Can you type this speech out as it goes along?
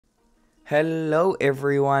Hello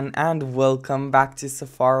everyone and welcome back to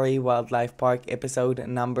Safari Wildlife Park episode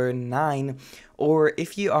number 9, or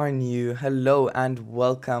if you are new, hello and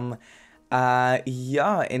welcome.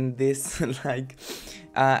 In this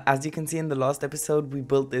as you can see in the last episode, we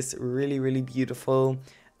built this really beautiful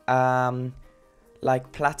um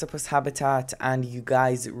platypus habitat, and you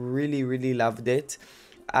guys really loved it.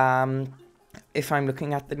 um if I'm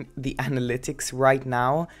looking at the analytics right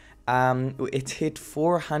now, it hit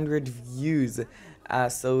 400 views.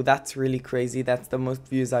 So that's really crazy. That's the most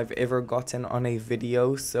views I've ever gotten on a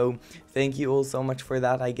video. So thank you all so much for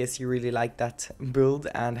that. I guess you really like that build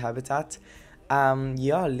and habitat.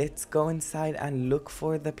 Let's go inside and look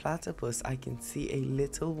for the platypus. I can see a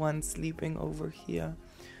little one sleeping over here.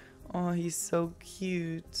 Oh, he's so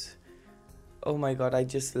cute. Oh my god, I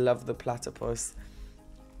just love the platypus.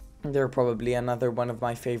 They're probably another one of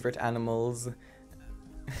my favorite animals.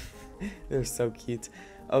 They're so cute.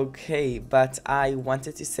 Okay, but I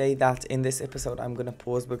wanted to say that in this episode I'm gonna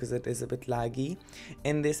pause because it is a bit laggy.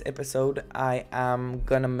 In this episode I am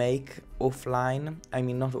gonna make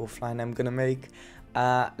I'm gonna make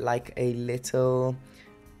like a little,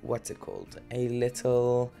 what's it called, a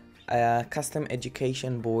little custom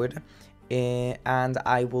education board. And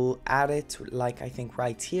I will add it, like, I think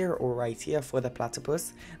right here or right here for the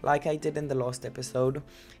platypus, like I did in the last episode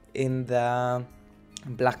in the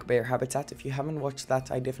black bear habitat. If you haven't watched that,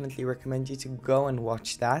 I definitely recommend you to go and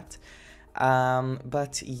watch that.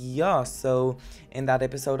 But yeah, so in that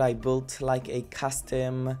episode I built like a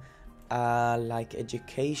custom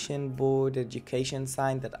education board, education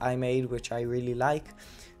sign that I made, which I really like.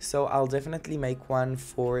 So I'll definitely make one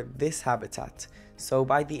for this habitat. So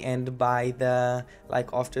by the end,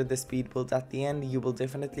 after the speed build at the end, you will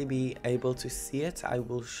definitely be able to see it. I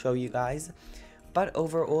will show you guys. But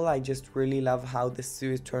overall, I just really love how this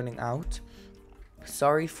zoo is turning out.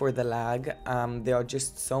 Sorry for the lag. There are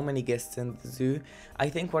just so many guests in the zoo. I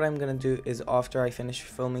think what I'm gonna do is, after I finish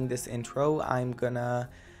filming this intro, I'm gonna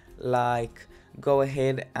go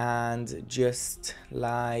ahead and just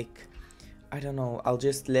I don't know, I'll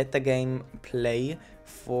just let the game play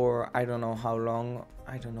for I don't know how long,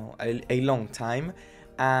 a long time.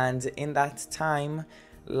 And in that time,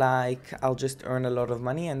 I'll just earn a lot of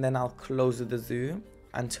money, and then I'll close the zoo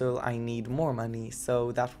until I need more money,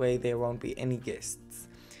 so that way there won't be any guests.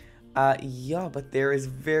 But there is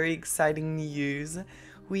very exciting news.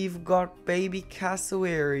 We've got baby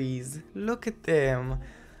cassowaries. Look at them.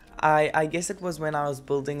 I guess it was when I was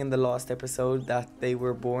building in the last episode that they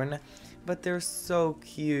were born, but they're so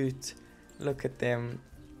cute. Look at them.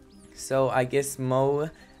 So I guess Mo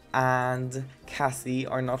and Cassie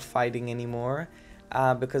are not fighting anymore,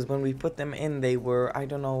 because when we put them in, they were, I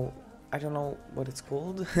don't know what it's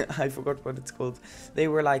called. I forgot what it's called. They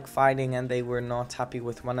were fighting and they were not happy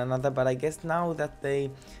with one another, but I guess now that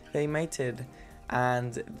they mated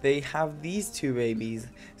and they have these two babies.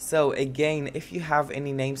 So again, if you have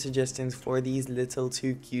any name suggestions for these little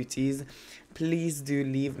two cuties, please do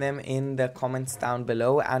leave them in the comments down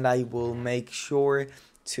below, and I will make sure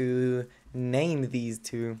to name these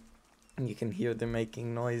two. You can hear them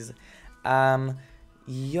making noise. But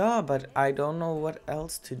I don't know what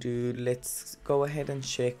else to do. Let's go ahead and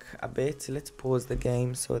check a bit. Let's pause the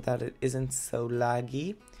game so that it isn't so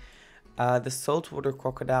laggy. The saltwater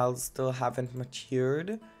crocodiles still haven't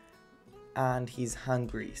matured, and he's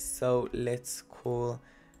hungry. So let's call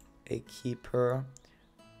a keeper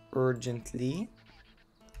urgently.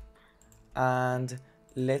 And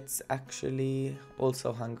let's actually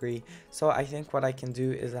also hungry. So I think what I can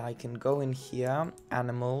do is I can go in here,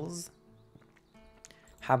 animals,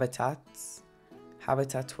 habitats,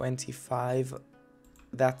 habitat 25,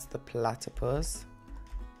 that's the platypus.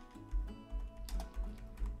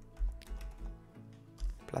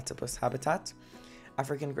 Platypus habitat,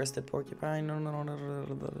 African crested porcupine,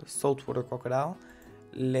 saltwater crocodile.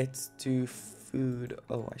 Let's do food.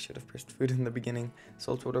 Oh, I should have pressed food in the beginning.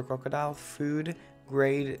 Saltwater crocodile, food,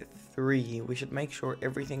 grade 3. We should make sure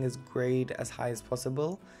everything is grade as high as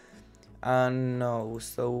possible. No,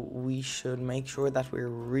 so we should make sure that we're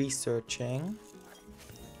researching.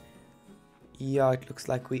 Yeah, it looks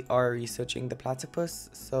like we are researching the platypus.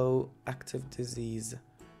 So active disease.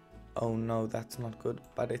 Oh no, that's not good,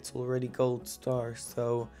 but it's already gold star,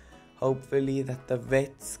 so hopefully that the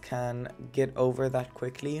vets can get over that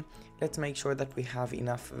quickly. Let's make sure that we have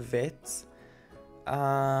enough vets.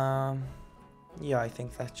 Yeah, I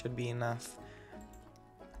think that should be enough.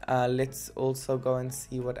 Let's also go and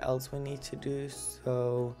see what else we need to do.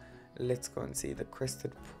 So let's go and see the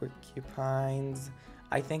crested porcupines.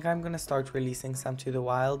 I think I'm gonna start releasing some to the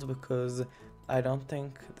wild because I don't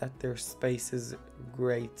think that their space is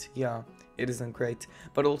great. Yeah, it isn't great.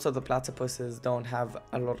 But also the platypuses don't have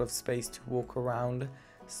a lot of space to walk around,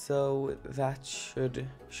 so that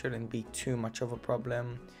shouldn't be too much of a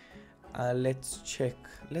problem. Let's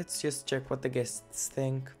just check what the guests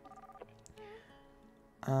think.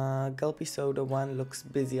 Gulpy Soda one looks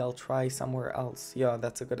busy. I'll try somewhere else. Yeah,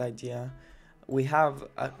 that's a good idea. We have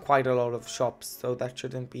quite a lot of shops, so that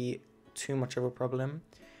shouldn't be too much of a problem.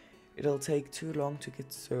 It'll take too long to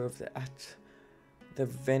get served at the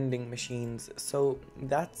vending machines. So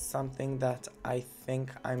that's something that I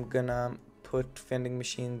think I'm gonna put vending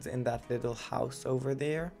machines in that little house over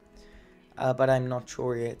there. But I'm not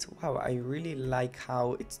sure yet. Wow, I really like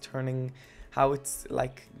how it's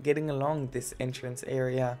like getting along this entrance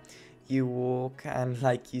area. You walk and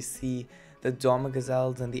like you see the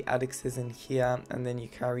Domagazelles and the Addixes in here, and then you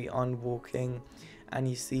carry on walking and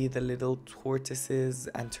you see the little tortoises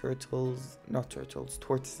and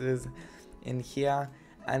tortoises in here,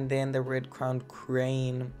 and then the red-crowned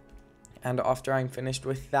crane. And after I'm finished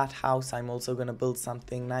with that house, I'm also gonna build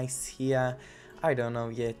something nice here. I don't know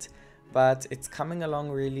yet, but it's coming along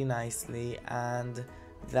really nicely, and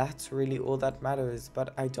that's really all that matters.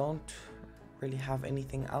 But I don't really have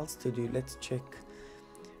anything else to do. Let's check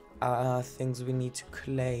things we need to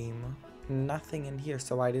claim. Nothing in here,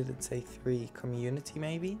 so why did it say 3? Community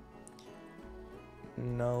maybe?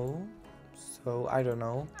 No, so I don't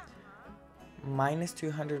know. Minus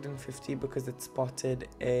 250 because it spotted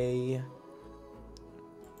a...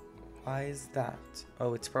 Why is that?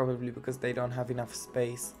 Oh, it's probably because they don't have enough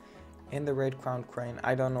space in the red-crowned crane.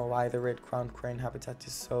 I don't know why the red-crowned crane habitat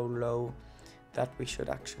is so low. That we should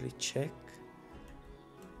actually check.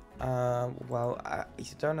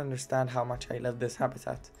 You don't understand how much I love this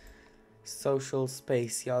habitat. Social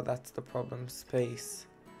space, yeah, that's the problem, space.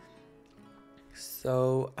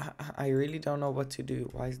 So I really don't know what to do.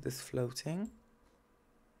 Why is this floating?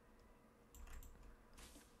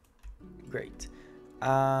 Great.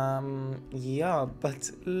 Yeah,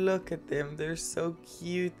 but look at them, they're so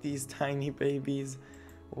cute, these tiny babies.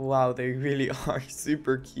 Wow, they really are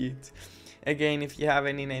super cute. Again, if you have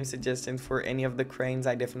any name suggestions for any of the cranes,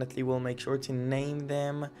 I definitely will make sure to name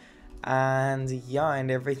them. And yeah, and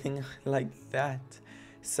everything like that.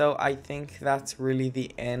 So I think that's really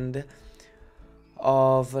the end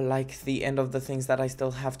of the things that I still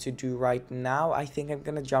have to do right now. I think I'm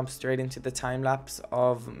gonna jump straight into the time lapse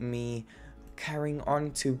of me carrying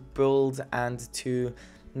on to build and to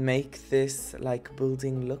make this like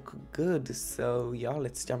building look good. So yeah,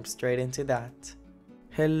 let's jump straight into that.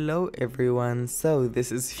 Hello everyone, so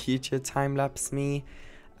this is future time-lapse me.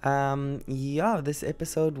 Yeah, this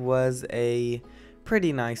episode was a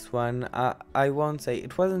pretty nice one. I won't say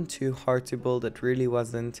it wasn't too hard to build, it really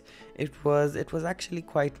wasn't. It was actually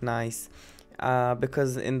quite nice,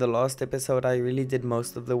 because in the last episode I really did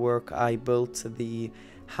most of the work. I built the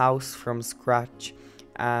house from scratch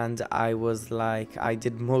and I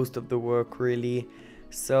did most of the work really.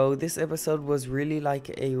 So this episode was really like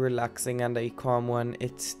a relaxing and a calm one.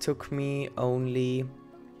 It took me only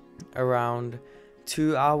around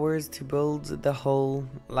 2 hours to build the whole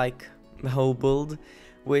build,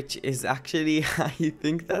 which is actually I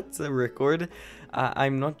think that's a record.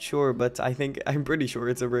 I'm not sure, but I'm pretty sure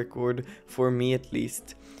it's a record for me at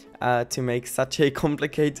least, to make such a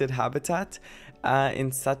complicated habitat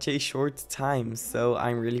in such a short time. So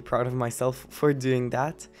I'm really proud of myself for doing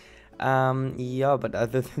that. Yeah, but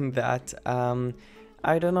other than that,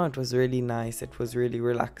 I don't know, it was really nice. It was really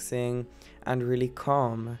relaxing and really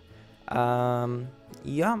calm.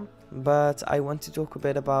 Yeah, but I want to talk a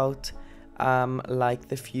bit about like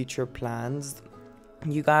the future plans.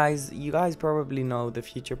 You guys probably know the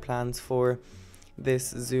future plans for this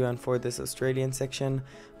zoo and for this Australian section,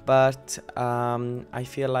 but I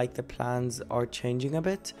feel like the plans are changing a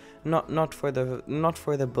bit. Not for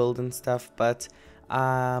the build and stuff, but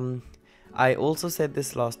I also said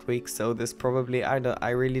this last week, so this probably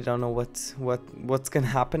I really don't know what's gonna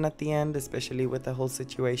happen at the end, especially with the whole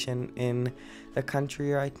situation in the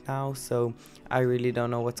country right now. So I really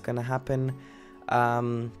don't know what's gonna happen.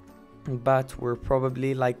 But we're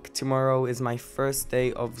probably tomorrow is my first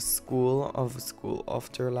day of school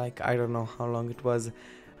after I don't know how long it was.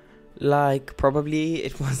 Probably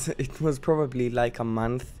it was probably a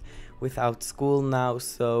month without school now.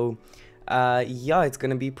 So yeah, it's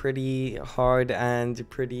gonna be pretty hard and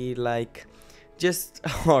pretty just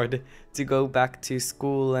hard to go back to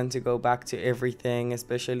school and to go back to everything,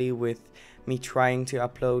 especially with me trying to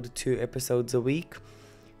upload 2 episodes a week.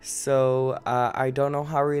 So I don't know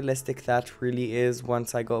how realistic that really is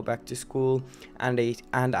once I go back to school and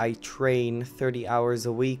I train 30 hours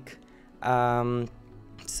a week.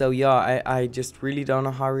 So yeah, I just really don't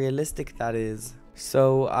know how realistic that is.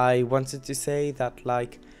 So I wanted to say that,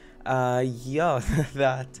 like, yeah,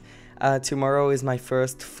 that tomorrow is my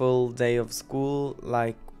first full day of school,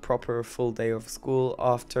 like proper full day of school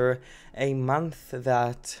after a month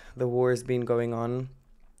that the war has been going on.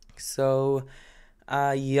 So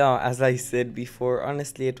yeah, as I said before,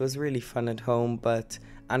 honestly, it was really fun at home, but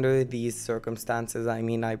under these circumstances, I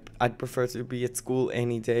mean, I'd prefer to be at school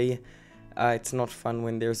any day. It's not fun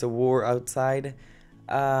when there's a war outside.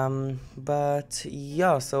 But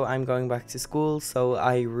yeah, so I'm going back to school, so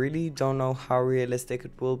I really don't know how realistic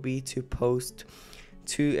it will be to post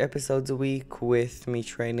 2 episodes a week with me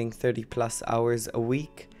training 30 plus hours a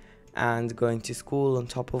week and going to school on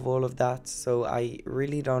top of all of that. So I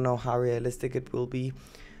really don't know how realistic it will be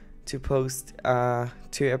to post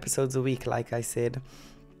 2 episodes a week, like I said.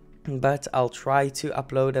 But I'll try to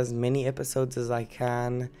upload as many episodes as I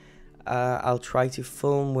can. I'll try to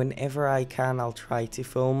film whenever I can. I'll try to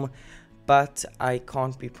film, but I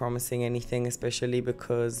can't be promising anything, especially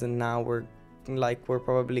because now we're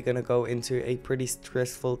probably gonna go into a pretty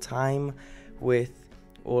stressful time with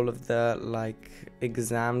all of the like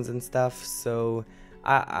exams and stuff. So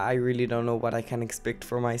I really don't know what I can expect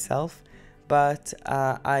for myself. But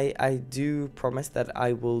I do promise that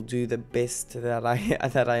I will do the best that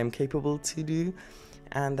I am capable to do,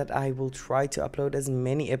 and that I will try to upload as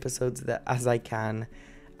many episodes as I can.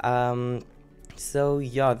 So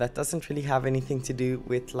yeah, that doesn't really have anything to do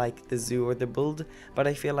with like the zoo or the build, but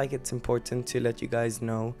I feel like it's important to let you guys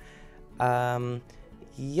know.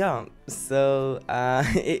 Yeah, so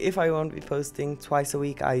if I won't be posting twice a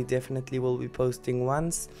week, I definitely will be posting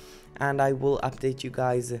once, and I will update you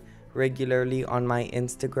guys regularly on my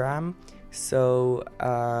Instagram. So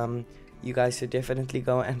you guys should definitely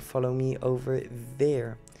go and follow me over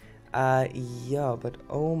there. Yeah, but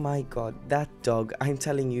oh my god, that dog, I'm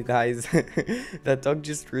telling you guys, that dog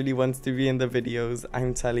just really wants to be in the videos,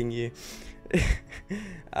 I'm telling you.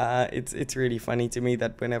 It's really funny to me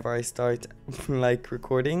that whenever I start like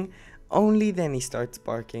recording, only then he starts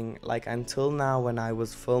barking. Like until now, when I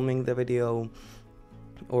was filming the video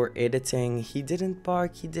or editing, he didn't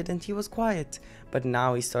bark, he was quiet, but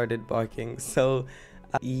now he started barking. So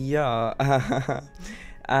yeah,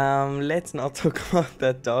 let's not talk about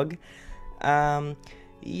that dog.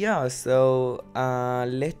 Yeah, so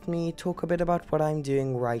let me talk a bit about what I'm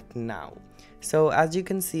doing right now. So as you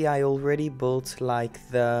can see, I already built like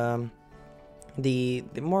the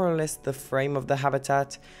more or less the frame of the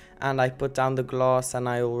habitat, and I put down the glass, and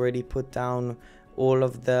I already put down all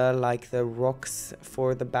of the like the rocks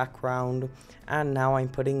for the background, and now I'm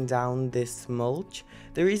putting down this mulch.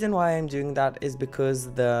 The reason why I'm doing that is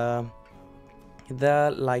because the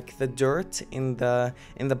dirt in the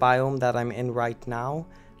biome that I'm in right now,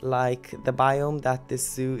 like the biome that this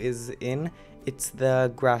zoo is in, it's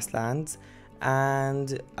the grasslands, and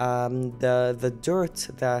the dirt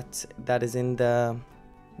that is in the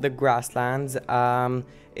grasslands,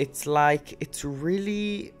 it's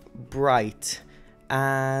really bright,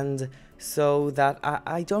 and so that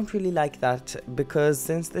I don't really like that, because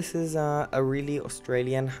since this is a really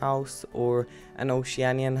Australian house or an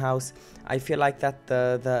Oceanian house, I feel like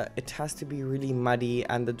that it has to be really muddy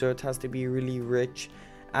and the dirt has to be really rich.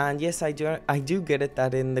 And yes, I do get it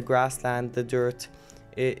that in the grassland the dirt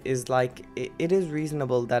is like it is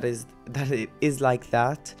reasonable that it is like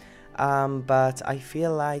that, but I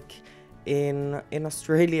feel like in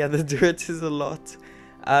Australia the dirt is a lot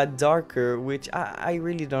darker, which I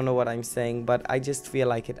really don't know what I'm saying, but I just feel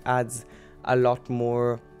like it adds a lot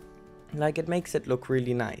more, like it makes it look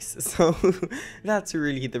really nice. So that's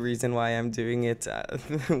really the reason why I'm doing it.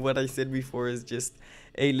 What I said before is just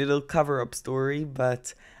a little cover-up story,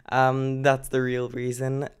 but that's the real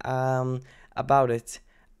reason about it.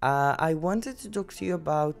 I wanted to talk to you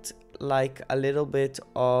about like a little bit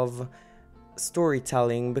of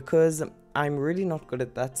storytelling, because I'm really not good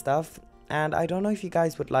at that stuff, and I don't know if you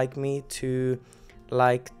guys would like me to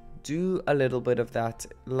like do a little bit of that,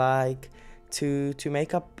 like to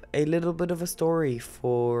make up a little bit of a story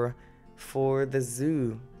for the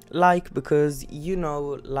zoo, like, because you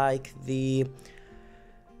know, like the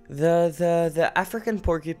African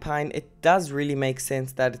porcupine, it does really make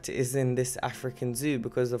sense that it is in this African zoo,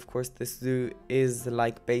 because of course this zoo is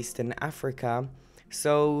like based in Africa.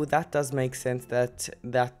 So that does make sense that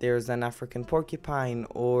there's an African porcupine,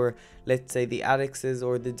 or let's say the addaxes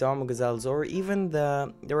or the dama gazelles, or even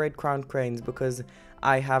the red-crowned cranes, because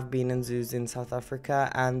I have been in zoos in South Africa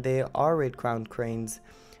and there are red-crowned cranes.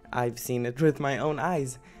 I've seen it with my own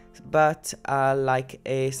eyes. But like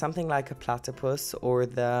something like a platypus or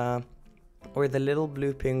the little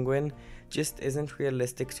blue penguin, just isn't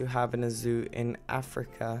realistic to have in a zoo in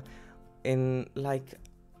Africa. In like,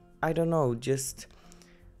 I don't know, just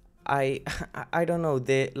I I don't know,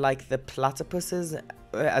 they like the platypuses,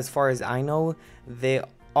 as far as I know, there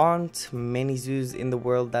aren't many zoos in the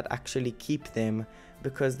world that actually keep them,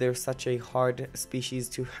 because they're such a hard species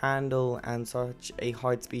to handle and such a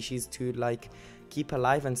hard species to like keep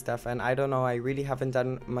alive and stuff. And I don't know, I really haven't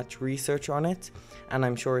done much research on it, and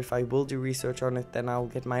I'm sure if I will do research on it then I'll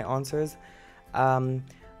get my answers.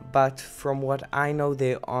 But from what I know,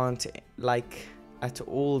 there aren't like at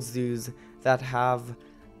all zoos that have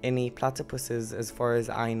any platypuses, as far as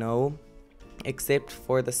I know, except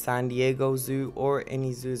for the San Diego Zoo or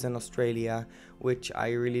any zoos in Australia, which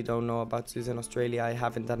I really don't know about zoos in Australia. I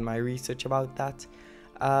haven't done my research about that.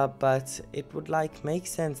 But it would like make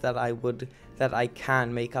sense that I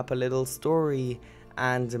can make up a little story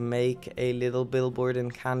and make a little billboard in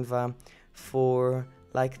Canva for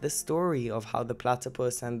like the story of how the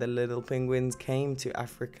platypus and the little penguins came to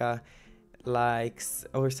Africa, like,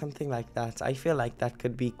 or something like that. I feel like that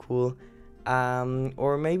could be cool.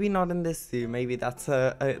 Or maybe not in this zoo. Maybe that's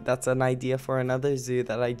that's an idea for another zoo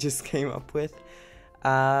that I just came up with.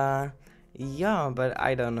 Yeah, but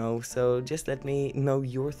I don't know. So just let me know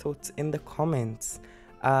your thoughts in the comments.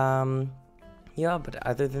 Yeah, but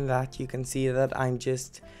other than that, you can see that I'm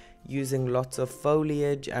just using lots of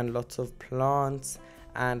foliage and lots of plants,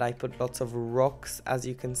 and I put lots of rocks, as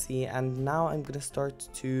you can see. And now I'm gonna start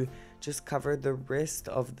to just cover the rest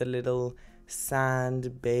of the little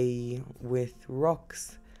sand bay with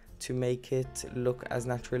rocks to make it look as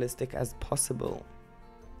naturalistic as possible.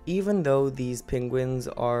 Even though these penguins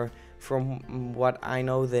are, from what I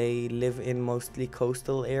know, they live in mostly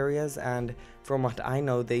coastal areas, and from what I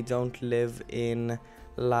know, they don't live in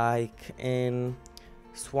like in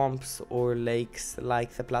swamps or lakes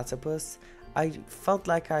like the platypus. I felt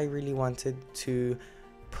like I really wanted to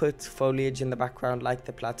put foliage in the background like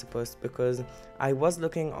the platypus, because I was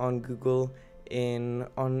looking on Google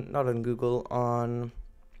on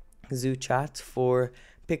Zoo Chat for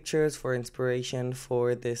pictures for inspiration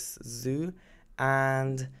for this zoo,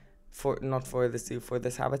 and for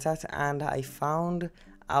this habitat, and I found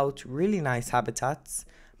out really nice habitats,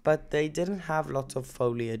 but they didn't have lots of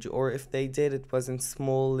foliage, or if they did, it was in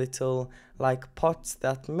small little like pots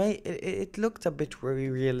that it looked a bit very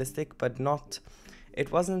realistic, but not, it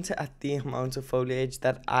wasn't at the amount of foliage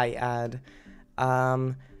that I add.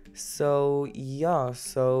 So yeah,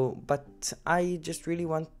 but I just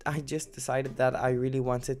decided that I really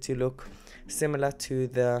wanted to look similar to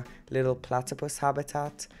the little platypus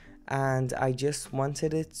habitat, and I just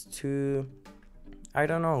wanted it to, I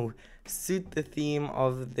don't know, suit the theme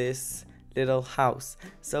of this little house.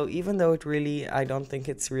 So even though I don't think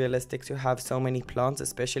it's realistic to have so many plants,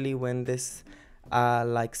 especially when this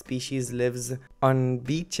like species lives on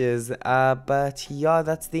beaches, but yeah,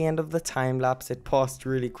 that's the end of the time lapse. It passed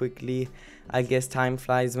really quickly. I guess time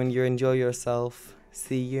flies when you enjoy yourself.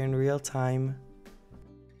 See you in real time.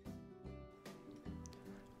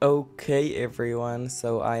 Okay everyone,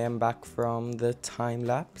 so I am back from the time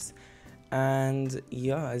lapse, and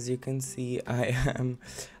yeah, as you can see,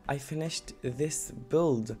 I finished this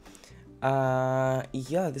build.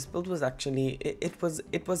 Yeah, this build was actually, it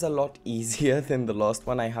was a lot easier than the last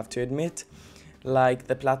one, I have to admit. Like,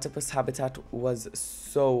 the platypus habitat was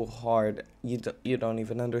so hard, you don't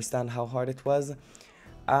even understand how hard it was.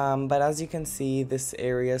 But as you can see, this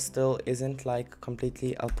area still isn't like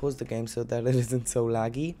completely, I'll pause the game so that it isn't so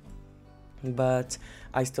laggy, but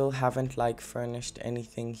I still haven't like furnished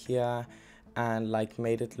anything here and like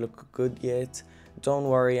made it look good yet. Don't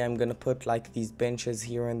worry, I'm gonna put like these benches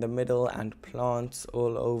here in the middle and plants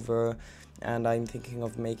all over, and I'm thinking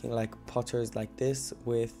of making like potters like this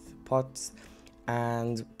with pots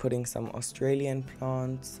and putting some Australian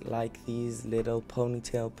plants like these little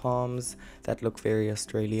ponytail palms that look very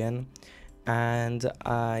Australian. And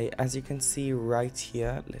as you can see right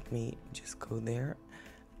here, let me just go there.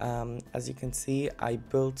 As you can see, I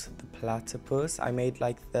built the platypus. I made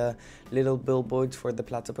like the little billboards for the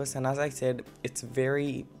platypus, and as I said, it's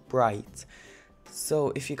very bright.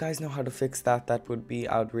 So if you guys know how to fix that, I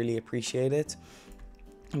would really appreciate it.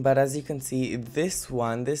 But as you can see, this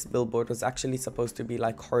billboard was actually supposed to be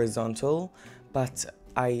like horizontal, but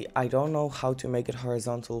I don't know how to make it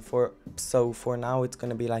horizontal, so for now it's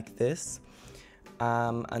gonna be like this.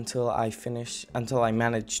 Until I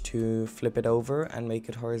manage to flip it over and make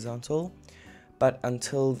it horizontal. But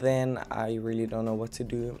until then, I really don't know what to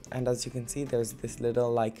do. And as you can see, there's this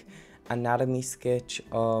little like anatomy sketch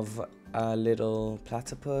of a little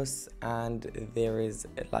platypus, and there is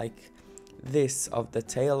like this of the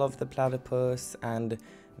tail of the platypus, and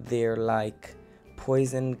their like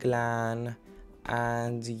poison gland,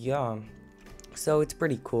 and yeah, so it's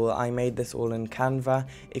pretty cool. I made this all in Canva.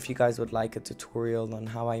 If you guys would like a tutorial on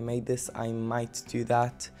how I made this, I might do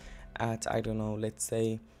that at, I don't know, let's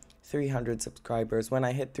say 300 subscribers. When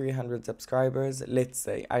I hit 300 subscribers, let's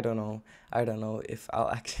say, I don't know if I'll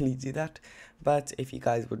actually do that, but if you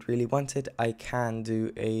guys would really want it, I can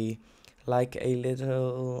do a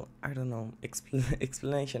little, I don't know,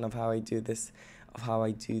 explanation of how I do this, of how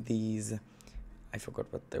I do these, I forgot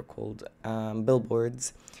what they're called,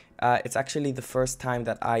 billboards. It's actually the first time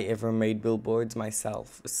that I ever made billboards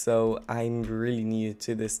myself, so I'm really new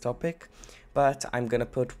to this topic. But I'm gonna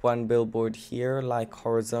put one billboard here, like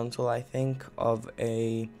horizontal, I think, of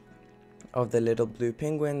the little blue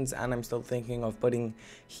penguins, and I'm still thinking of putting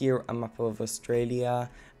here a map of Australia,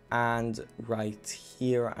 and right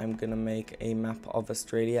here I'm gonna make a map of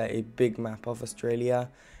Australia, a big map of Australia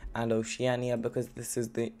and Oceania, because this is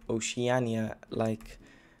the Oceania, like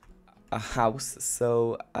a house,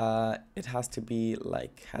 so it has to be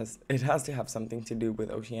like, it has to have something to do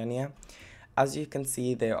with Oceania. As you can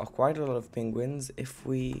see, there are quite a lot of penguins. If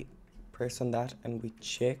we press on that and we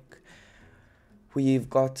check, we've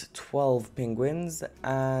got 12 penguins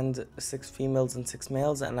and 6 females and 6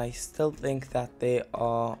 males, and I still think that there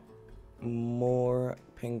are more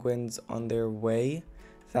penguins on their way.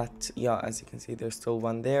 That, yeah, as you can see, there's still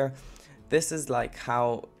one there. This is like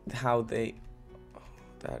how they,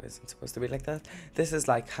 that isn't supposed to be like that. This is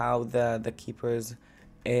like how the keepers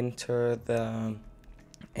enter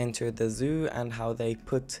the zoo, and how they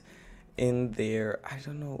put in their, I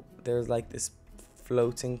don't know, there's like this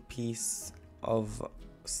floating piece of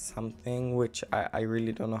something, which I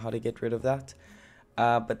really don't know how to get rid of that,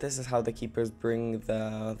 but this is how the keepers bring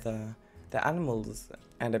the animals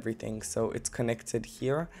and everything. So it's connected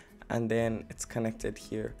here, and then it's connected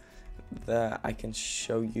here. I can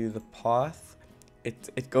show you the path.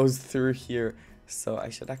 It goes through here, so I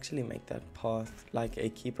should actually make that path like a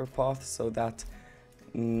keeper path, so that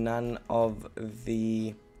none of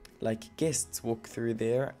the like guests walk through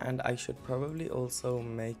there. And I should probably also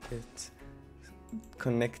make it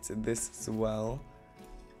connect this as well.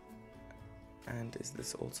 And is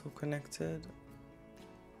this also connected?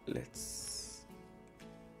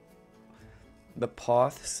 The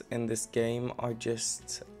paths in this game are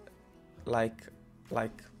just like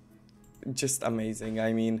just amazing.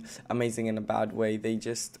 I mean, amazing in a bad way. They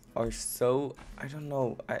just are so, I don't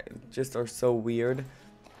know, just are so weird.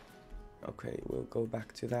 Okay, we'll go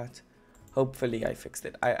back to that. Hopefully I fixed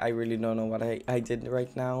it. I really don't know what I did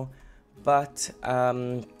right now, but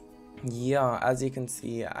yeah, as you can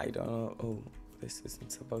see, I don't know. Oh, this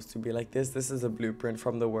isn't supposed to be like this. This is a blueprint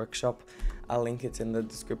from the workshop. I'll link it in the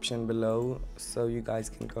description below, so you guys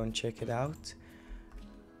can go and check it out.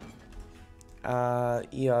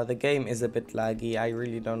 Yeah, the game is a bit laggy. I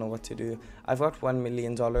really don't know what to do. I've got $1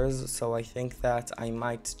 million, so I think that I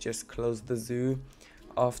might just close the zoo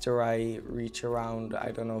after I reach around,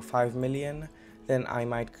 I don't know, 5 million. Then I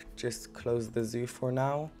might just close the zoo for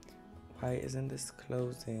now. Why isn't this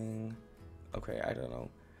closing? Okay, I don't know.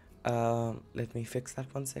 Let me fix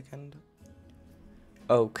that 1 second.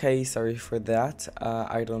 Okay, sorry for that.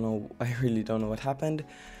 I don't know, I really don't know what happened.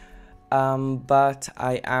 But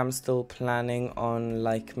I am still planning on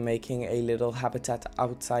like making a little habitat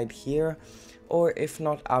outside here, or if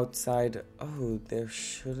not outside, oh, there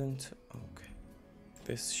shouldn't, okay,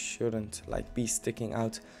 this shouldn't like be sticking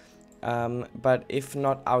out, but if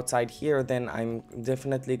not outside here, then I'm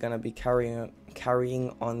definitely gonna be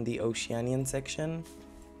carrying on the Oceanian section.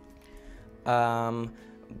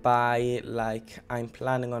 By like, I'm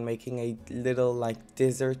planning on making a little like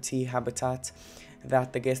deserty habitat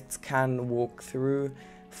that the guests can walk through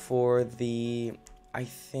for the, I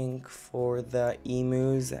think for the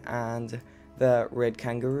emus and the red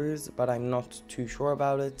kangaroos, but I'm not too sure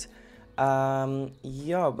about it.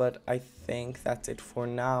 Yeah, but I think that's it for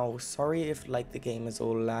now. Sorry if like the game is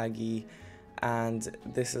all laggy and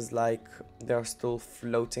this is like, there are still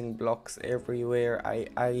floating blocks everywhere.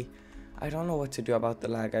 I don't know what to do about the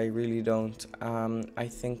lag. I really don't. I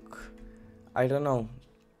think, I don't know.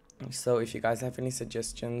 So if you guys have any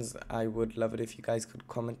suggestions, I would love it if you guys could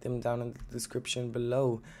comment them down in the description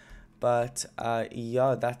below. But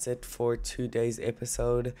yeah, that's it for today's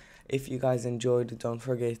episode. If you guys enjoyed, don't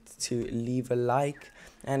forget to leave a like.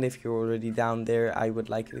 And if you're already down there, I would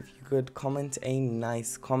like it if you could comment a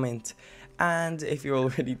nice comment. And if you're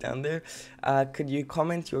already down there, could you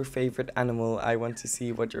comment your favorite animal? I want to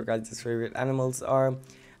see what your guys' favorite animals are.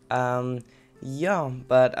 Yeah,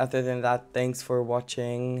 but other than that, thanks for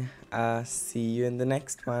watching. See you in the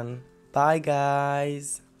next one. Bye,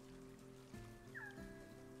 guys.